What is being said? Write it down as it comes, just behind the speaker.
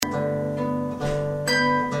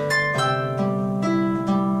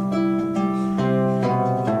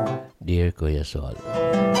Kuya Sol.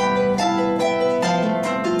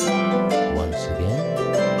 Once again,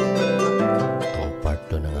 ang part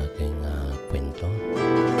 2 ng aking kwento.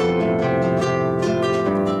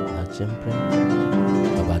 At siyempre,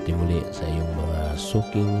 pabati muli sa iyong mga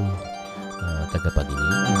suking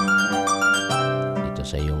tagapaginig dito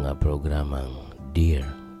sa iyong programang Dear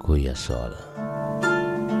Kuya Sol.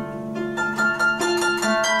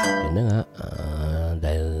 Yun na nga,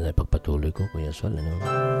 dahil pagpatuloy ko, Kuya Sol,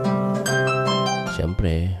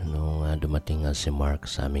 siyempre, nung dumating si Mark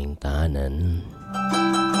sa aming tahanan,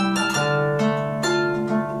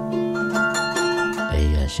 ay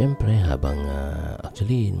siyempre, habang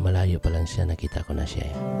actually, malayo pa lang siya, nakita ko na siya.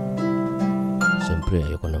 Siyempre,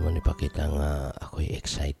 ayoko naman ipakita nga ako'y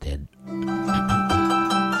excited.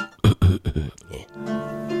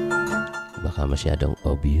 Baka masyadong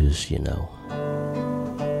obvious, you know.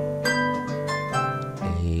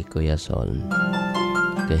 Kuya Sol,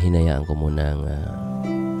 kahinayaan ko muna ang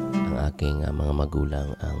aking mga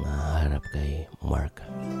magulang ang harap kay Mark.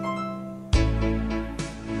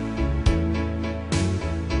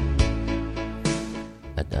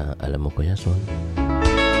 At alam mo, Kuya Sol,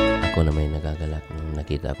 ako na may nagagalak nung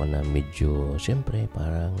nakita ko na medyo, siyempre,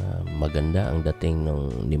 parang maganda ang dating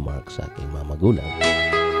ni Mark sa aking mga magulang.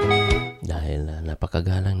 Dahil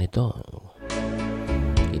napakagalang nito.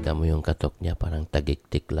 Kita mo yung katok niya, parang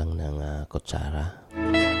tagiktik lang ng kutsara.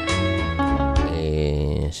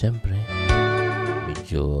 Siyempre,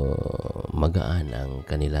 medyo magaan ang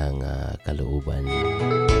kanilang kalooban.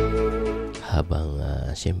 Habang,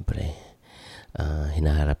 siyempre,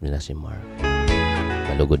 hinaharap nila si Mark.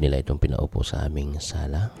 Malugod nila itong pinaupo sa aming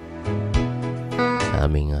sala. Sa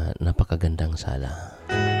aming napakagandang sala.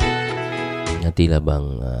 Na tila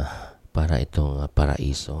bang para itong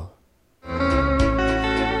paraiso.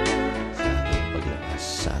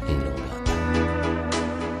 Sa aking lungga.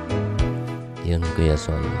 Yun, Kuya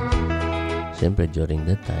Sol. Siyempre, during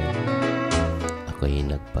that time, ako'y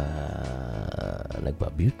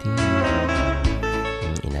nagpa-beauty.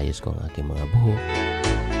 Inayos ko ang aking mga buhok.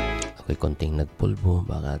 Ako'y konting nagpulbo.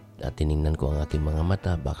 Baka tiningnan ko ang aking mga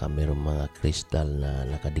mata. Baka mayroong mga kristal na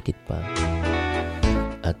nakadikit pa.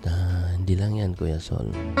 At hindi lang yan, Kuya Sol.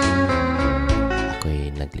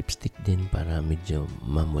 Ako'y nag-lipstick din para medyo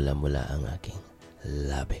mamula-mula ang aking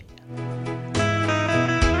labi.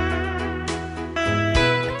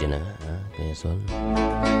 At yun na nga, Kuya Sol.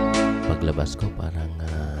 Paglabas ko parang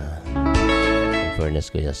in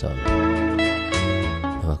fairness, Kuya Sol,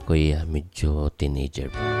 ako'y medyo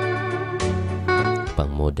teenager pa.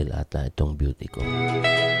 Pang model ata itong beauty ko.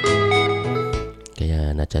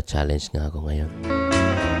 Kaya nacha-challenge nga ako ngayon.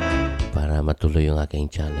 Para matuloy yung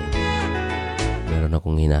aking challenge, meron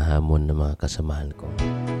akong hinahamon ng mga kasamahan ko.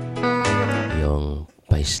 Yung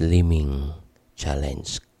pa-slimming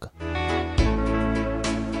challenge.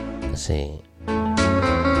 Kasi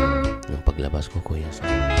nung paglabas ko, Kuya Sol,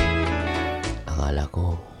 akala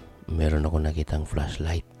ko meron ako nakitang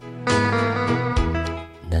flashlight.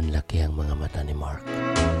 Nanlaki ang mga mata ni Mark.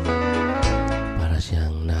 Para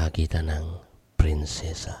siyang nakakita ng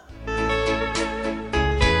prinsesa.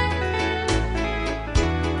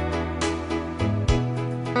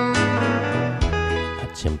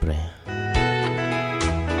 At siyempre,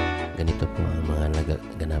 ganito po ang mga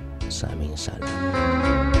nagaganap sa aming sala.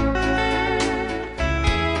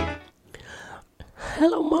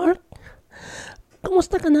 Hello, Mark.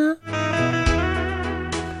 Kamusta ka na?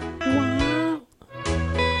 Wow!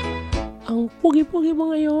 Ang pugi-pugi mo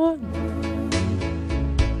ngayon.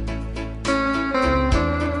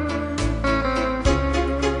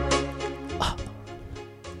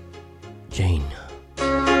 Jane.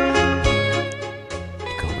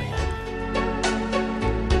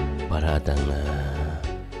 Paratang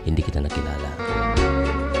hindi kita nakilala.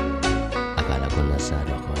 Akala ko nasa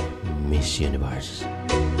ako Miss Universe.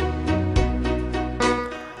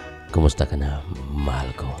 Kumusta ka na, mahal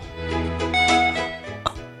ko?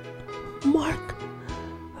 Mark,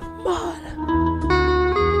 mahal.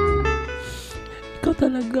 Ikaw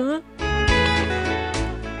talaga?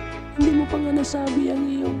 Hindi mo pa nga nasabi ang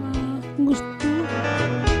iyong gusto.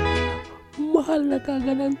 Mahal na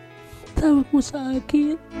kaganan tawag mo sa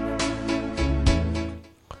akin.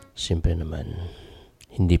 Siyempre naman,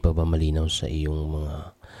 hindi pa ba malinaw sa iyong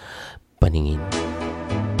mga paningin?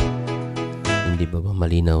 Hindi ba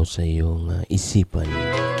malinaw sa iyong isipan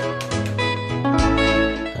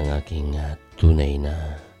ang aking tunay na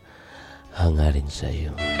hangarin sa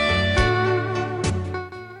iyo?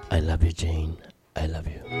 I love you, Jane. I love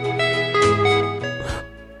you.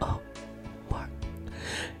 Oh, Mark.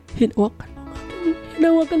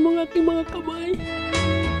 Hinawakan mo ang aking mga kamay.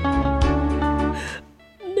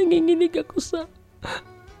 nanginginig ako sa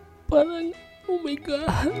parang, oh my God,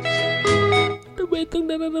 ano ba itong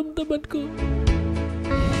nararamdaman ko?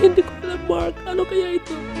 Hindi ko alam, Mark, ano kaya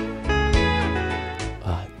ito?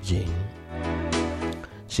 Jane,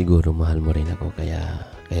 siguro mahal mo rin ako kaya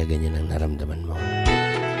ganyan ang naramdaman mo.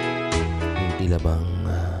 Yung tila bang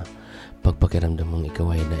pagpakiramdam mong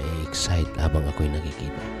ikaw ay na-excite habang ako'y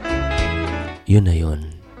nakikita. Yun na yun.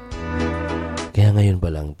 Kaya ngayon pa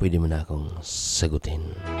lang, pwede mo na akong sagutin.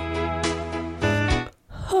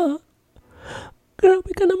 Ha?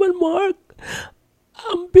 Grabe ka naman, Mark.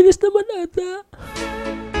 Ang bilis naman ata.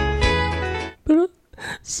 Pero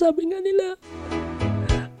sabi nga nila,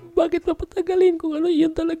 bakit papatagalin kung ano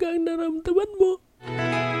yun talaga ang naramdaman mo?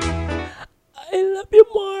 I love you,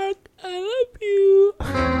 Mark. I love you.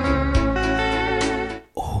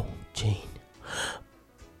 Oh, Jane.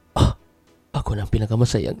 Ako na ang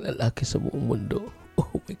pinakamasayang lalaki sa buong mundo.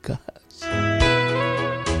 Oh my gosh.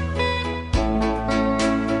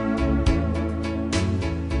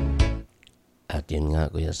 At yun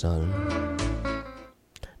nga, Kuya Sol.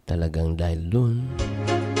 Talagang dahil dun,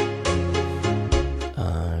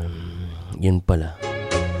 yun pala,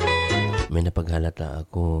 may napaghalata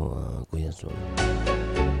ako, Kuya Sol.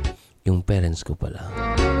 Yung parents ko pala,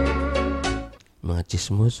 mga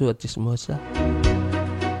chismoso at chismosa,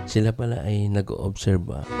 sila pala ay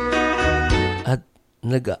nag-o-observe at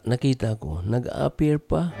nakita ko, nag-appear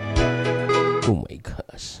pa. Oh my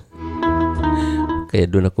gosh. Kaya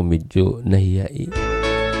doon ako medyo nahiya eh.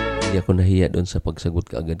 Hindi ako nahiya doon sa pagsagot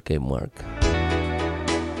ka agad kay Mark.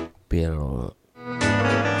 Pero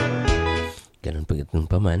ganun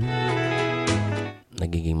pa man,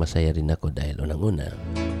 nagiging masaya rin ako dahil unang-una,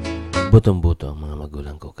 butong-buto ang mga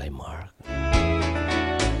magulang ko kay Mark.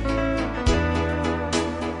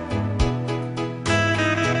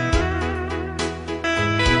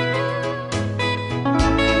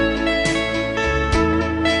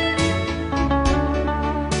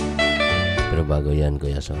 Pero bago yan,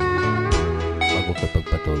 Kuya Sol, bago ka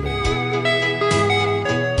pagpatuloy,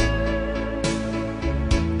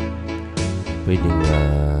 pwedeng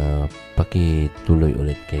pakituloy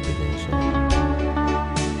ulit kay Vilencio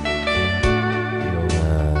yung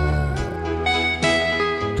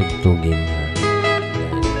tugtugin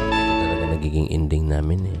dahil ito talaga nagiging ending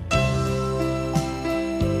namin eh.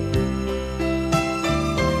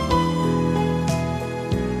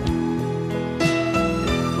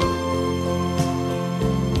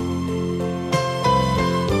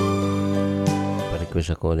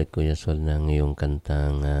 Pa-request ako ulit, Kuya Sol, ng iyong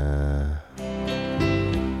kantang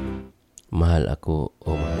Mahal Ako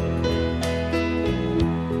o Mahal Ko.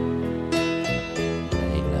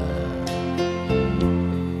 Dahil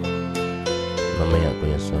mamaya,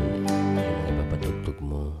 Kuya Sol, yun ang ipapatugtog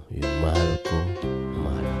mo, yung Mahal Ko,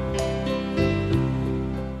 Mahal Ko.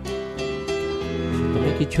 To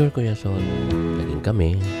make it sure, Kuya Sol, naging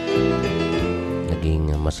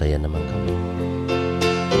masaya naman kami.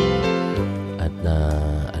 At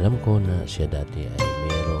alam ko na siya dati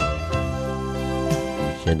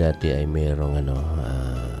ay mayroong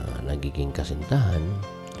nagiging kasintahan.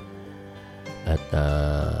 At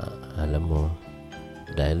alam mo,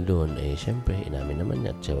 dahil doon siyempre inamin naman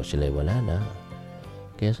niya at sila'y wala na.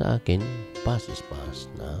 Kaya sa akin, past is past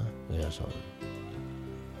na, Kuya Sol.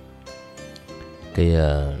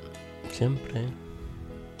 Kaya siyempre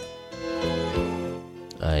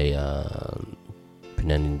ay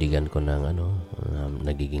pinanindigan ko ng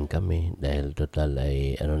nagiging kami dahil total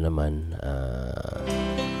ay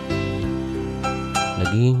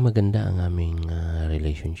nagiging maganda ang aming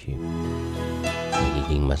relationship.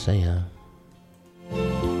 Nagiging masaya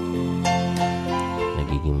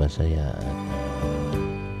at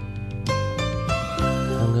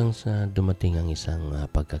hanggang sa dumating ang isang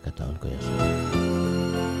pagkakataon, Kuya Sol,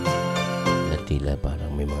 na tila parang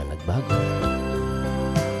may mga nagbago.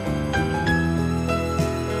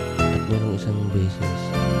 At merong isang beses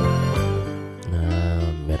na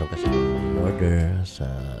meron kasi in order sa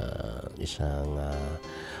isang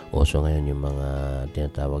uso ngayon yung mga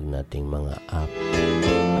tinatawag nating mga app,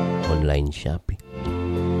 online shopping.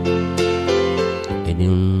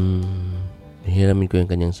 Hiramin ko yung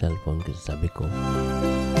kanyang cellphone kasi sabi ko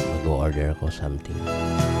mag-order ako something.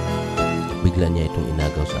 Bigla niya itong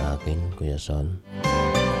inagaw sa akin, Kuya Sol.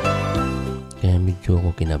 Kaya medyo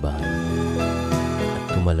ako kinabahan at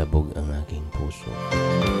kumalabog ang aking puso.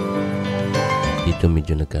 Dito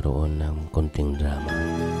medyo nagkaroon ng konting drama.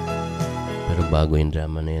 Pero bago yung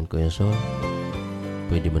drama na yan, Kuya Sol,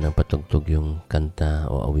 pwede mo nang patugtog yung kanta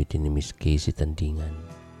o awitin ni Miss Casey Tandingan.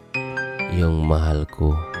 Yung Mahal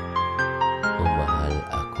Ko o Mahal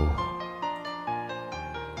Ako.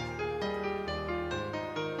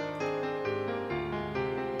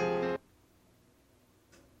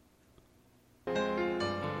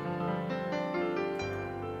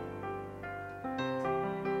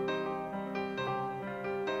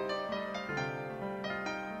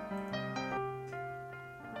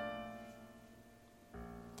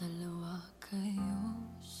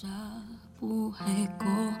 buhay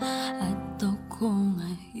ko. At ako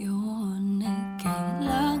ngayon ay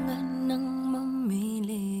kailangan ng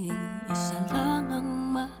mamili. Isa lang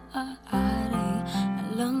ang maaari.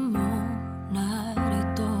 Alam mo,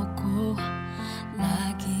 narito ko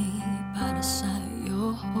lagi para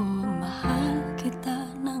sa'yo. Mahal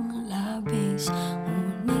kita ng labis,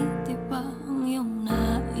 ngunit iba ang iyong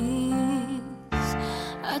nais.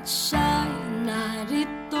 At siya'y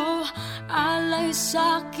narito, alay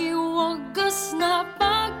sa'ki wagas na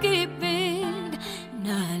pag-ibig.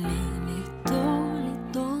 Nalilito,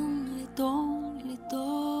 litong, litong, lito.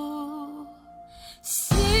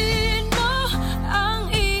 Sino ang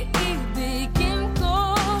iibigin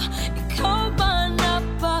ko? Ikaw ba na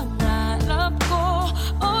pangarap ko?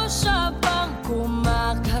 O siya bang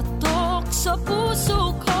kumakatok sa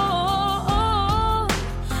puso ko?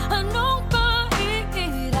 Anong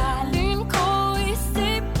paiiralin ko?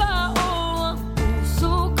 Isip ba o ang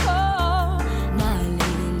puso ko?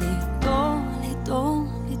 Nalilito, litong,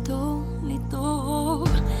 litong, lito.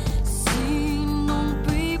 Sinong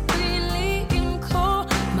pipiliin ko?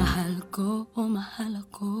 Mahal ko o mahal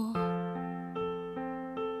ako?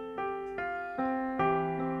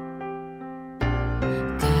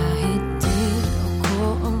 Kahit di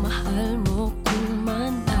ako ang mahal mo, kung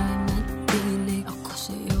mananatili ako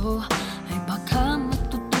sa'yo, ay baka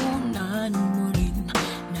matutunan mo rin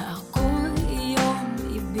na ako'y iyong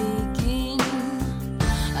ibigin.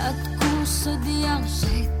 At kung sadyang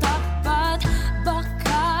siya'y tapat,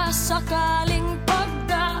 baka sakaling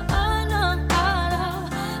pagdaan ng araw,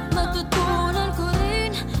 matutunan ko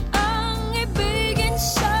rin ang ibigin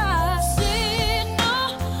siya.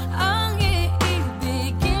 Sino ang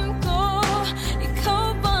iibigin ko? Ikaw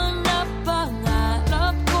ba na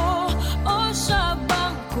pangarap ko? O siya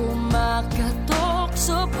bang kumakatok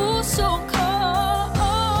sa puso ko?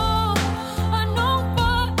 Anong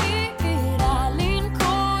paiiralin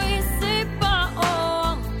ko? Isip ba o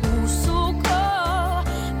ang puso ko?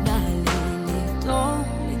 Nalilito,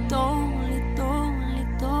 litong, litong,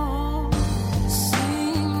 lito.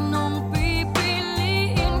 Sinong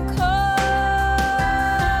pipiliin ko?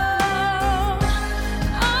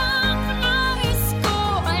 Ang nais ko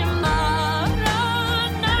ay maranasan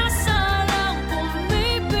ang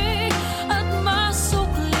pumibig at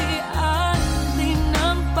masuklian din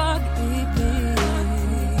ang pag-ibig.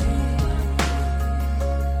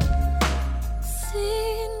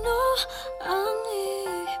 Sino ang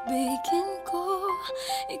ibigin ko?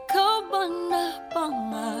 Ikaw ba na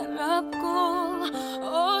pangarap ko?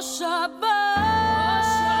 O siya ba?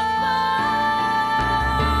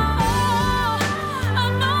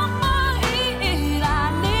 Anong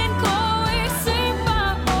maiiralin ko? Isip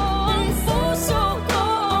ba o ang puso ko?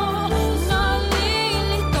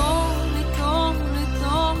 Nalilito, litong,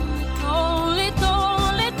 litong, litong,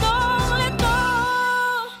 litong, litong, lito.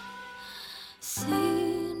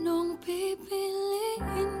 Sinong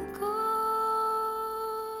pipiliin ko?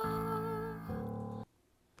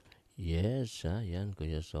 Yes, yan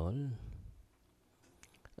Kuya Sol.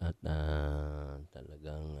 At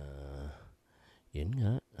talagang yun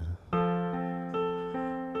nga,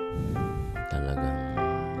 talagang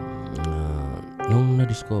nung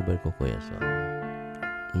na-discover ko Kuya Sol,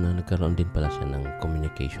 na nagkaroon din pala siya ng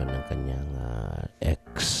communication ng kanyang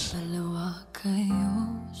ex. Dalawa kayo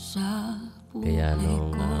sa Kaya buhay nung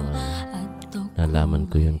ko. At ako nalaman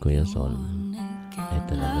ko yun Kuya Sol, ngayon ay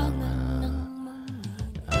talagang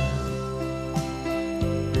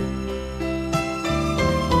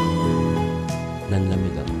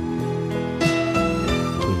nanlamig ako.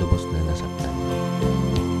 Ako'y lubos na nasaktan.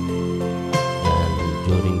 Dahil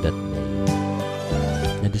during that day,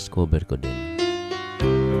 na-discover ko din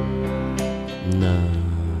na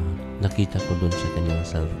nakita ko dun sa kanyang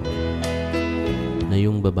cellphone na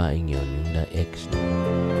yung babaeng yon, yung the ex niya,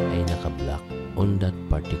 ay naka-block on that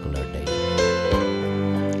particular day.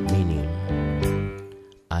 Meaning,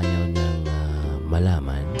 ayaw niyang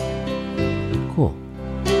malaman ko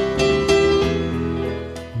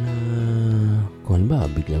na kung ba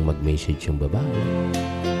biglang mag-message yung babae,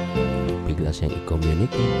 bigla siyang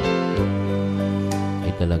i-communicate,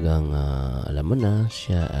 ay talagang alam mo na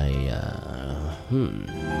siya ay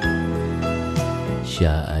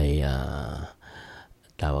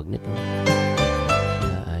tawag nito,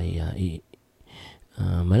 siya ay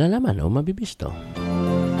malalaman o mabibisto.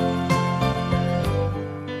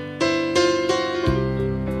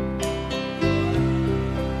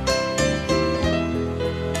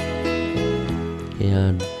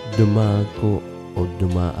 Kaya dumako o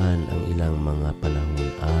dumaan ang ilang mga panahon,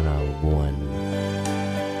 araw, buwan,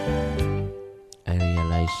 I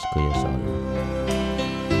realized, Kuya Sol,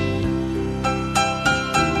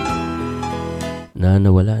 na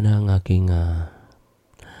nawala na ang aking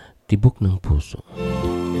tibok ng puso.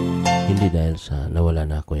 Hindi dahil sa nawala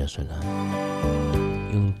na ako, Kuya Sol.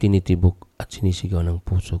 Yung tinitibok at sinisigaw ng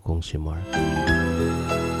puso kong si Mark.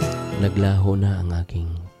 Naglaho na ang aking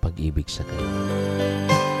pag-ibig sa kanya.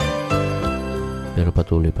 Pero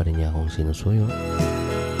patuloy pa rin niya akong sinusuyo.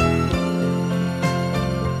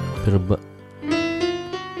 Pero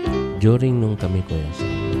during nung kami, Kuya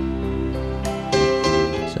Sol,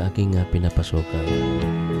 sa aking pinapasukan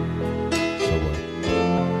sa work,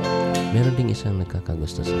 meron ding isang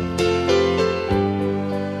nagkakagusto sa akin.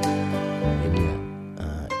 Yun nga,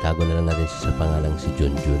 tago na lang natin siya sa pangalang si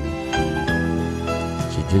Junjun.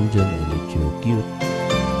 Si Junjun ay medyo cute,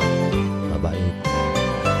 mabait,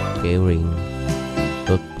 caring,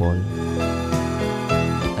 thoughtful.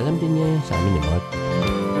 Alam din niya yun sa amin ni Mark.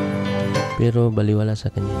 Pero baliwala sa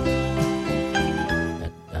kanya.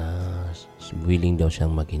 At willing daw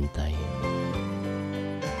siyang maghintay.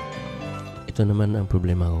 Ito naman ang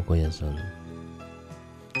problema ko, Kuya Sol.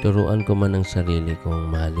 Turuan ko man ang sarili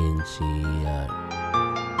kong mahalin si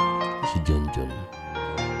Junjun.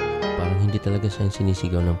 Parang hindi talaga siya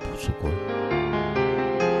sinisigaw ng puso ko.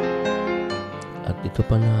 At ito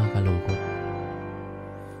pa nakakalungkot.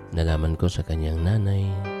 Nalaman ko sa kanyang nanay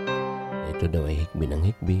na ito daw ay hikbi ng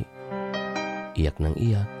hikbi, iyak ng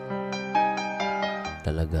iyak.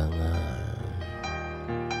 Talagang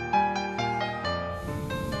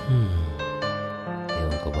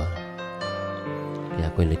ewan ko ba,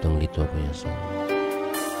 kaya ako'y litong-lito, Kuya Sol.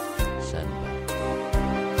 Saan ba?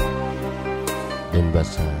 Doon ba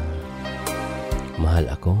sa mahal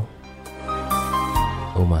ako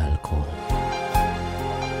o mahal ko?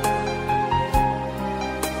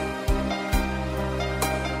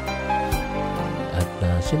 At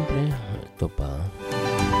siyempre, ito pa,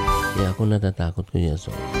 kaya ako natatakot, Kuya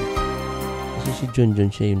Sol. Kasi si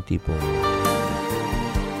Junjun, siya yung tipo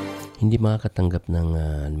hindi makakatanggap ng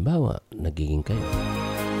halimbawa, nagiging kayo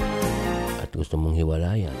at gusto mong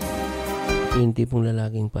hiwalayan. Ito yung tipong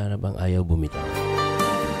lalaking para bang ayaw bumitaw.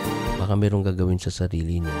 Baka merong gagawin sa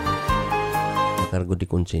sarili niya. Nakargo di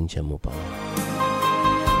konsensya mo pa.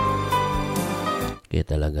 Kaya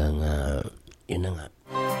talagang yun na nga,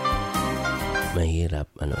 mahirap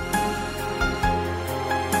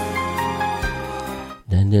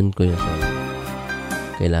Dahil yan, Kuya Sol,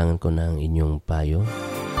 kailangan ko ng inyong payo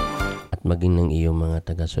at maging ng iyong mga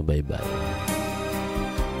taga-subaybay.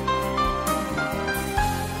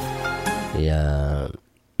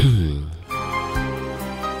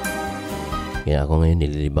 Kaya ako ngayon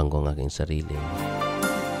nililibang ko ang aking sarili.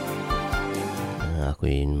 Ako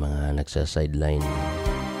yung mga nagsa-sideline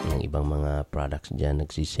ng ibang mga products dyan,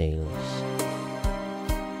 nagsisales.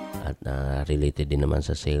 At related din naman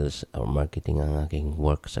sa sales or marketing ang aking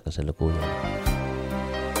work sa kasalukuyan.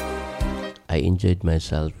 I enjoyed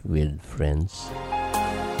myself with friends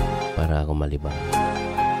para ako malibang.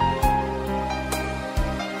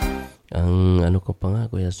 Ang ko pa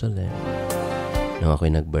nga, Kuya Sol, nung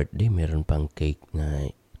ako'y nag-birthday, meron pang cake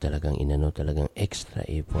na talagang talagang extra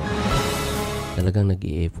effort. Talagang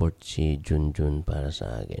nag-i-effort si Junjun para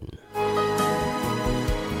sa akin.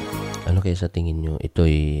 Ano kaya sa tingin nyo?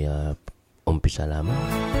 Ito'y umpisa lamang?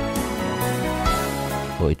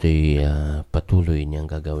 O ito'y patuloy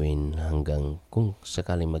niyang gagawin hanggang kung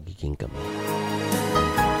sakaling magiging kami?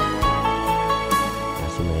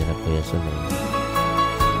 Kasi mahirap, Kuya Sol,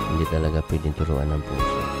 hindi talaga pwedeng turuan ng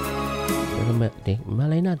puso. Pero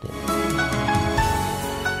malay natin.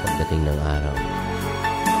 Pagdating ng araw.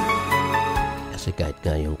 Kasi kahit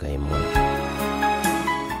nga yung kay mo,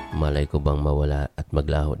 malay ko bang mawala at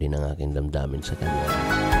maglaho din ang aking damdamin sa kanya.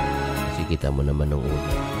 Kasi kita mo naman nung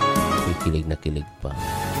una, kilig na kilig pa.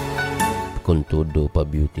 Kuntudo pa,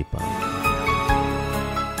 beauty pa.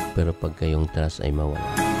 Pero pag kayong trust ay mawala,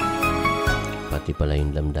 pati pala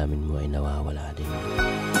yung damdamin mo ay nawawala din.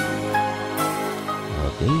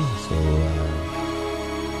 Okay, so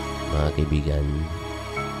mga kaibigan,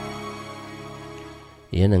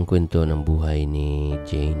 yan ang kwento ng buhay ni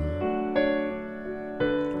Jane.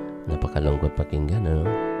 Napakalungkot pakinggan,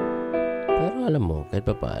 Pero alam mo, kahit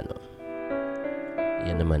pa paano,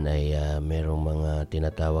 yan naman ay merong mga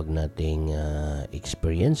tinatawag nating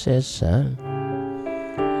experiences,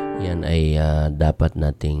 Yan ay dapat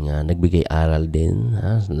nating nagbigay aral din,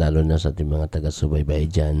 lalo na sa ating mga taga-subaybay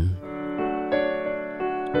dyan.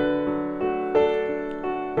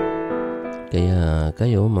 Kaya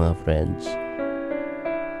kayo, mga friends,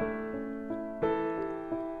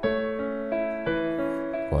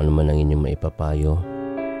 kung ano man ang inyong maipapayo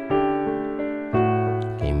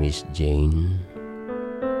kay Miss Jane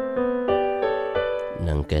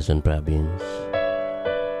ng Quezon Province,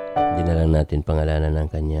 Hindi na lang natin pangalanan ng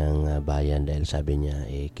kanyang bayan dahil sabi niya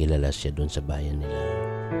kilala siya doon sa bayan nila.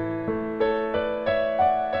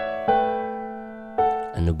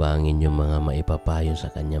 Ano ba ang inyong mga maipapayo sa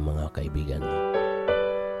kanya, mga kaibigan?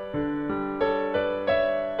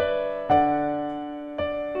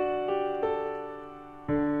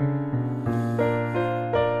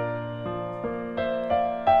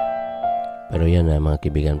 Pero yan mga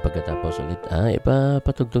kaibigan, pagkatapos ulit,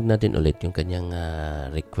 ipapatugtog natin ulit yung kanyang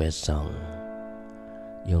request song.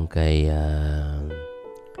 Yung kay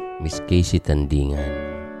Miss Casey Tandingan.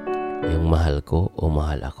 Yung Mahal Ko o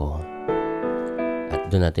Mahal Ako.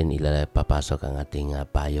 At doon natin papasok ang ating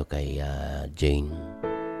payo kay Jane.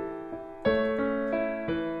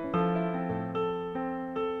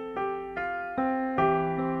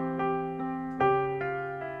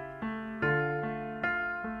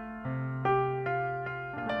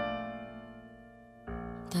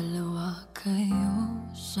 Dalawa kayo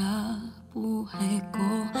sa buhay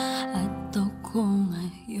ko at ako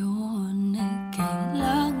ngayon ay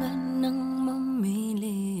kailangan ng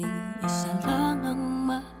mamili. Isa lang ang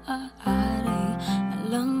maaari.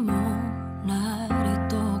 Alam mo,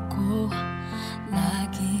 narito ko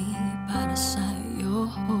lagi para sa'yo.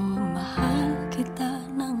 Mahal kita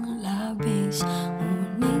ng labis,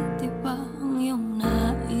 ngunit iba ang iyong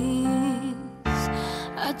nais.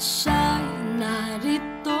 At siya'y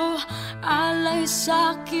narito, alay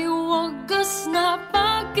sa'ki wagas na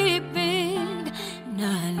pag-ibig.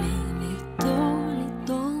 Nalilito,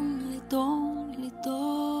 lito.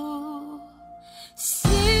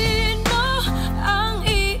 Sino ang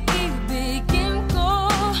iibigin ko?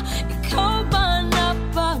 Ikaw ba na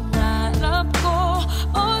pangarap ko?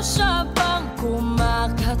 O siya bang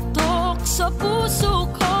kumakatok sa puso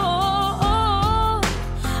ko?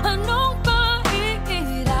 Anong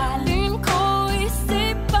paiiralin ko?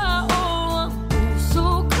 Isip ba o ang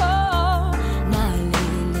puso ko?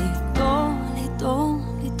 Nalilito, lito.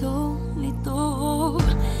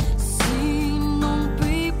 Sinong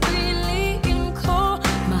pipiliin ko?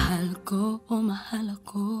 Mahal ko o mahal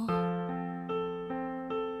ako?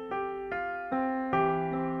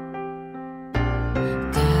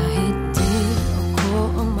 Kahit di ako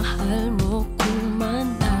ang mahal mo, kung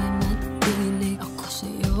mananatili ako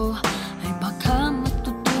sa'yo, ay baka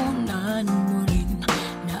matutunan mo rin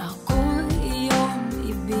na ako iyong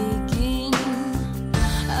ibigin.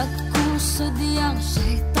 At kung sadyang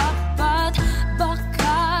siya'y tapat,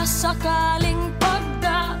 baka sakaling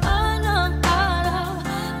pagdaan ang araw,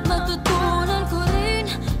 matutunan ko rin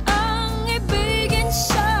ang ibigin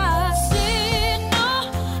siya. Sino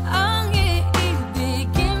ang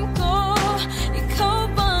iibigin ko? Ikaw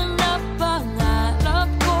ba na pangarap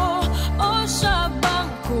ko? O siya bang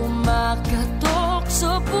kumakatok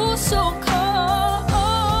sa puso ko?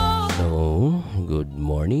 So, good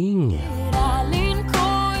morning. Iralin ko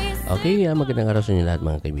Okay, magandang araw sa inyo lahat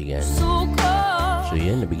mga kaibigan. puso ko. So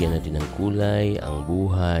yan, nabigyan natin ng kulay ang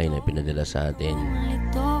buhay na pinadala sa atin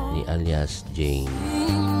Lito, ni alias Jane.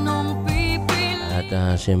 sinong pipiliin At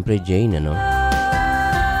siyempre Jane,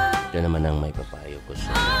 ito naman ang may papayo ko sa...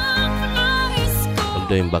 ang nais ko?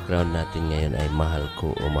 Although yung background natin ngayon ay Mahal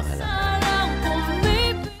Ko o Mahal Ako. Alam kong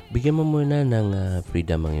may Bigyan mo muna ng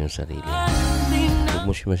freedom ang iyong sarili. pagdating na Huwag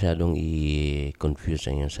mo siya masyadong i-confuse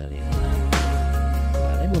ang iyong sarili.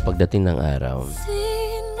 Para mo pagdating ng araw,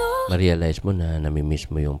 sino? ma-realize mo na namimiss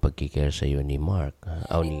mo yung pagkikare sa iyo ni Mark.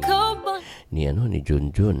 Ikaw ba Ni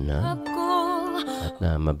Junjun. ako? At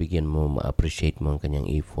na mabigyan mo, ma-appreciate mo ang kanyang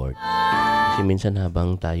effort. Kasi minsan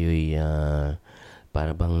habang tayo'y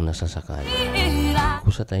para bang nasasakal,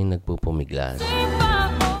 kusa tayong nagpupumiglas.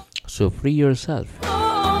 So free yourself.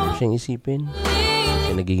 Huwag siyang isipin.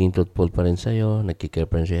 Kasi nagiging truthful pa rin sa'yo, nagkikare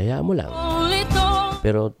pa rin sa'yo, hayaan mo lang.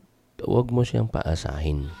 Pero huwag mo siyang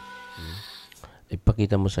paasahin.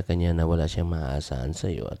 Ipakita mo sa kanya na wala siyang maaasahan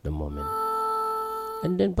sa'yo at the moment.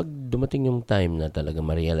 And then pag dumating yung time na talaga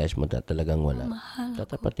ma-realize mo na talagang wala,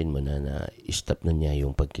 tatapatin mo na stop na niya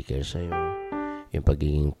yung pagkikare sa'yo, yung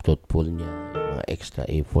pagiging thoughtful niya, yung mga extra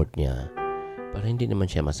effort niya, para hindi naman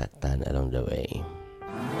siya masaktan along the way.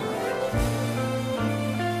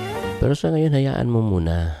 Pero sa ngayon, hayaan mo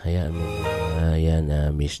muna. Yan,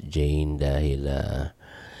 Miss Jane, dahil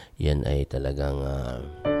yan ay talagang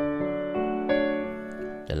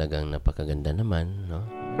napakaganda naman, no?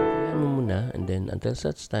 Hayaan mo muna, and then until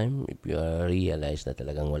such time, if you realize na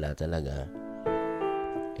talagang wala talaga,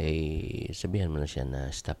 sabihan mo na siya na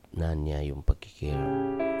stop na niya yung pagkikare.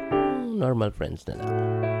 Normal friends na lang.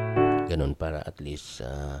 Ganun, para at least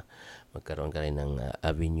magkaroon ka rin ng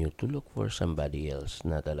avenue to look for somebody else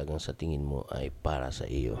na talagang sa tingin mo ay para sa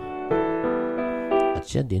iyo. At At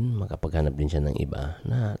siya din, makapaghanap din siya ng iba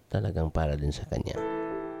na talagang para din sa kanya.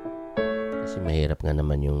 Kasi mahirap nga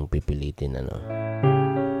naman yung pipilitin, ano.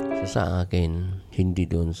 So sa akin, hindi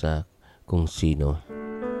doon sa kung sino,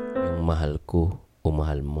 yung mahal ko o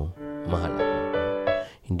mahal mo, mahal ako.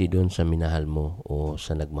 Hindi doon sa minahal mo o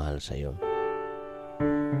sa nagmahal sa'yo.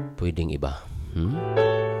 Pwedeng iba.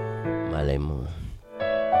 Malay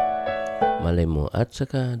mo. At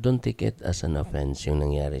saka, don't take it as an offense yung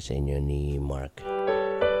nangyari sa inyo ni Mark.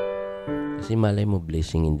 Kasi malay mo,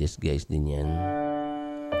 blessing in disguise din yan.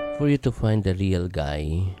 For you to find the real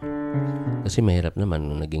guy. Kasi mahirap naman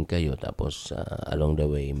nung naging kayo. Tapos, along the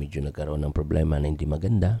way, medyo nagkaroon ng problema na hindi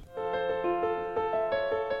maganda.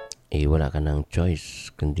 Wala ka ng choice.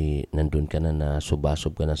 Kundi, nandun ka na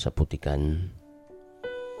subasob ka na sa putikan.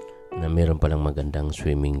 Na meron palang magandang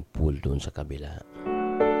swimming pool doon sa kabila.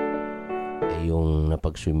 Yung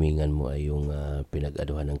napag-swimmingan mo ay yung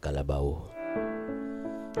pinag-aduhan ng kalabaw.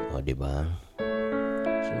 O, diba?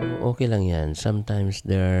 So, okay lang yan. Sometimes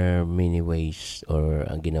there are many ways or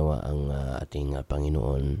ang ginawa ang ating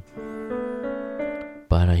Panginoon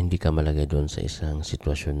para hindi ka malagay doon sa isang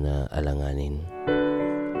sitwasyon na alanganin.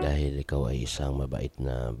 Dahil ikaw ay isang mabait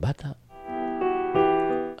na bata.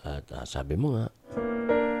 At sabi mo nga,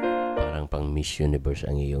 parang pang Miss Universe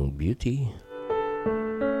ang iyong beauty.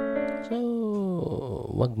 So,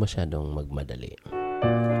 wag masyadong magmadali.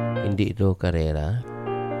 Hindi ito karera.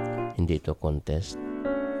 Hindi ito contest.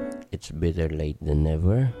 It's better late than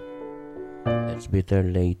never. It's better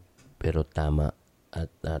late pero tama. At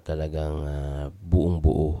talagang buong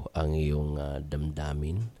buo ang iyong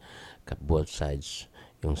damdamin. Both sides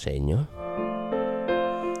yung sa inyo.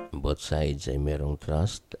 Both sides ay merong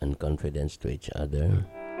trust and confidence to each other.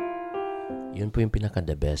 Yun po yung pinaka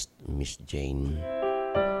the best, Miss Jane.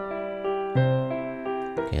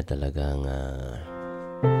 Kaya talagang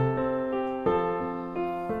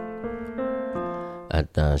at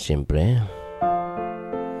siyempre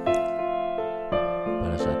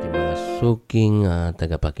para sa ating mga suking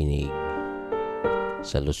tagapakinig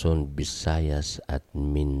sa Luzon, Visayas at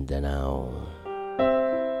Mindanao,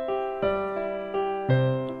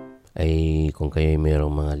 ay kung kayo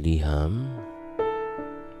mayroong mga liham,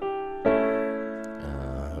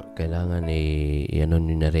 kailangan i-ano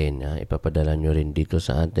nyo na rin, ipapadala nyo rin dito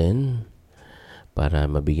sa atin para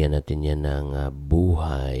mabigyan natin yan ng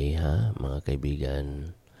buhay, mga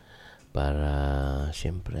kaibigan, para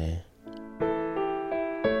siyempre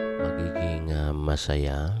magiging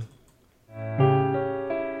masaya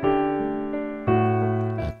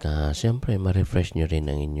at siyempre ma-refresh nyo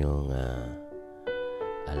rin ang inyong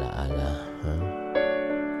alaala,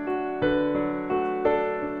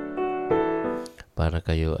 para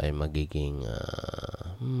kayo ay magiging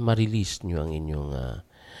ma-release nyo ang inyong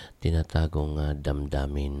tinatagong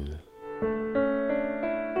damdamin.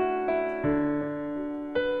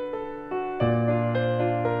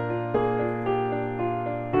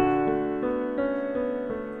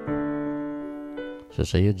 So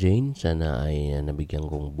sa'yo, Jane, sana ay nabigyan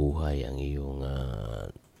kong buhay ang iyong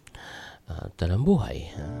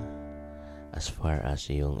talambuhay, as far as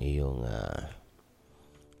iyong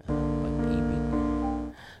pag-ibig,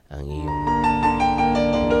 ang iyong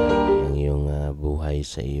buhay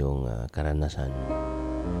sa iyong karanasan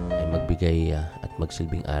ay magbigay at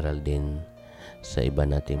magsilbing aral din sa iba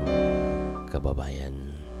nating kababayan.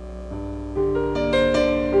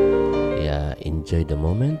 Kaya enjoy the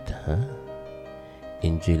moment,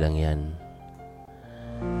 enjoy lang yan.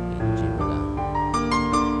 Enjoy mo lang.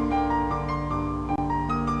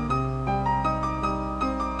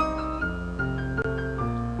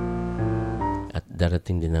 At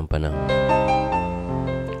darating din ang panahon.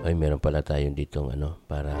 Ay, meron pala tayong ditong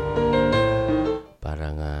parang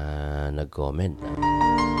nag-comment.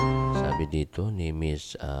 Sabi dito ni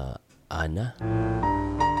Miss Ana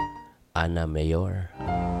Mayor.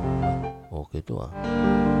 Okay to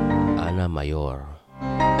Ana Mayor.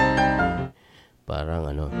 Parang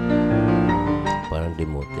parang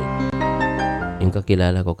demoted. Yung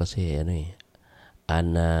kakilala ko kasi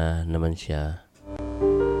Ana naman siya,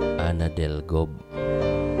 Ana del Gob.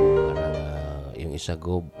 Parang yung isa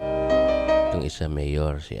Gob, yung isa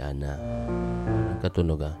Mayor, si Ana.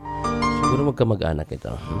 Katunog siguro magkamag-anak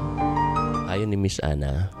ito. Ayon ni Miss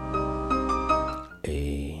Ana,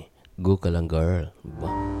 go ka lang girl.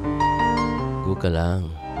 Go ka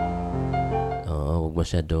lang. Huwag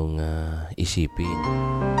masyadong isipin.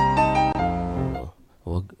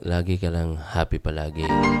 Huwag lagi ka lang happy palagi.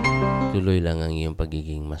 Tuloy lang ang iyong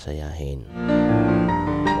pagiging masayahin.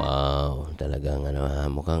 Wow, talagang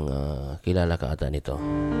mukhang kilala ka ata nito.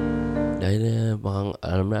 Dahil mukhang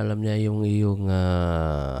alam niya yung iyong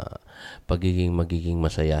magiging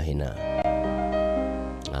masayahin na.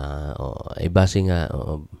 Base nga,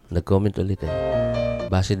 nag-comment ulit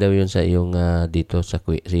Base daw yun sa iyong dito sa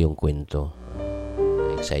iyong kwento.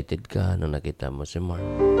 Excited ka nung nakita mo si Mark.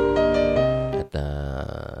 At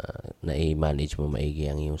na-manage mo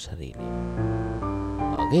maigi ang iyong sarili.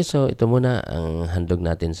 Okay, so ito muna ang handog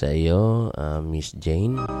natin sa iyo, Miss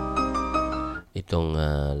Jane. Itong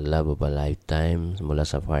Love of a Lifetime mula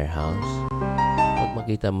sa Firehouse. Pag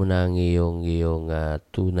makita mo na ang iyong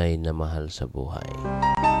tunay na mahal sa buhay.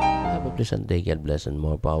 Have a pleasant day. God bless and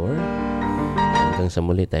more power. Hanggang sa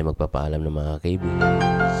muli tayo magpapaalam ng mga kaibigan.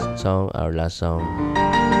 Our last song,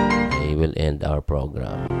 I will end our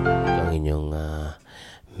program. Ito ang inyong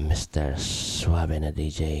Mr. Suave na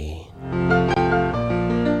DJ,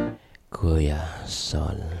 Kuya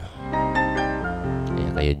Sol. Kaya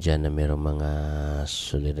kayo dyan na mayroong mga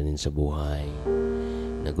suliranin sa buhay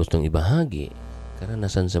na gustong ibahagi,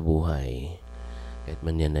 karanasan sa buhay, kahit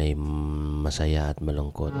man yan ay masaya at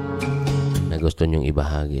malungkot, na gusto nyong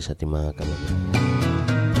ibahagi sa ating mga kamag-anak,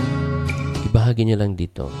 ibahagi nyo lang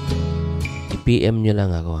dito. I-PM nyo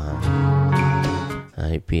lang ako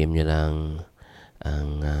i-PM nyo lang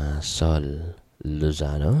ang Sol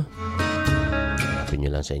Lozano. Hanapin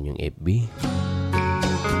nyo lang sa inyong FB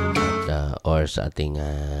at, or sa ating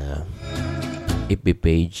FB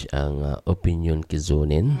page ang Opinion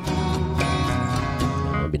Kizunin.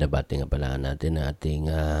 Binabati nga pala natin ang ating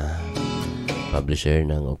publisher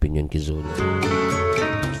ng Opinion Kizunin,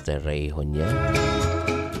 Mr. Ray Honya,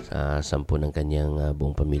 sa 10 ng kanyang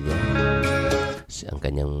buong pamilya, ang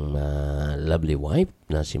kanyang lovely wife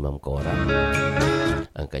na si Ma'am Cora,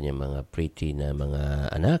 ang kanyang mga pretty na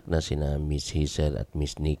mga anak na sina Miss Hazel at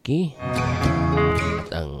Miss Nikki,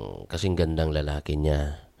 at ang kasing gandang lalaki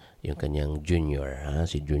niya, yung kanyang junior,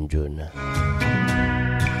 si Junjun.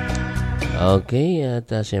 Okay, at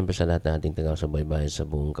siyempre sa lahat ng ating taga-subaybay sa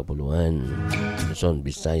buong kapuluan, Luzon,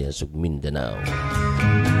 Visayas, ug Mindanao,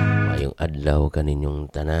 mayong adlaw kaninyong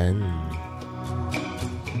tanan.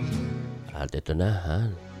 At ito na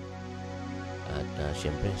at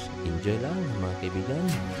siyempre enjoy lang mga kaibigan,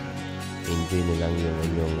 enjoy na lang yung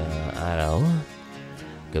inyong araw,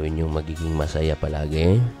 gawin yung magiging masaya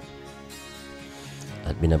palagi.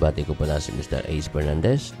 At binabati ko pala si Mr. Ace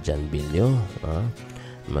Fernandez, John Bilio,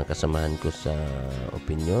 mga kasamahan ko sa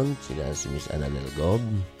Opinion, sila si Miss Annalel Gob,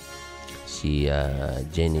 si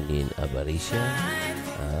Jenny Lynn Abaricia,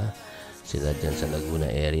 sila dyan sa Laguna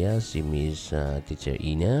area, si Miss Teacher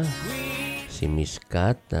Ina, si Miss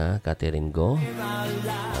Kat, Catherine Go,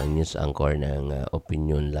 ang news anchor ng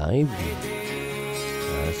Opinion Live,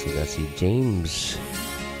 sila si James,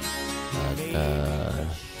 at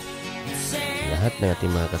lahat ng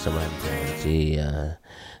ating mga kasamahan dyan, si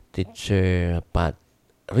Teacher Pat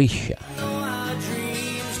Risha,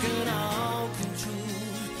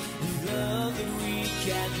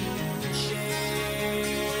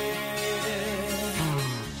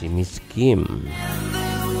 si Miss Kim.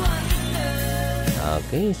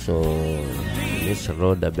 Okay, so Miss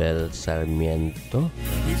Rodabel Sarmiento.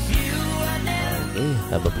 Okay,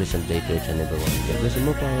 have a pleasant day to each and everyone. God bless you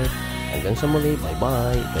mo po. Hanggang sa muli,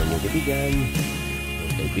 bye-bye. Ito ang inyong kaibigan,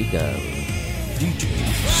 DJ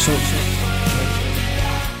Sosa.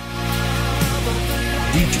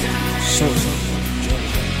 DJ Sosa.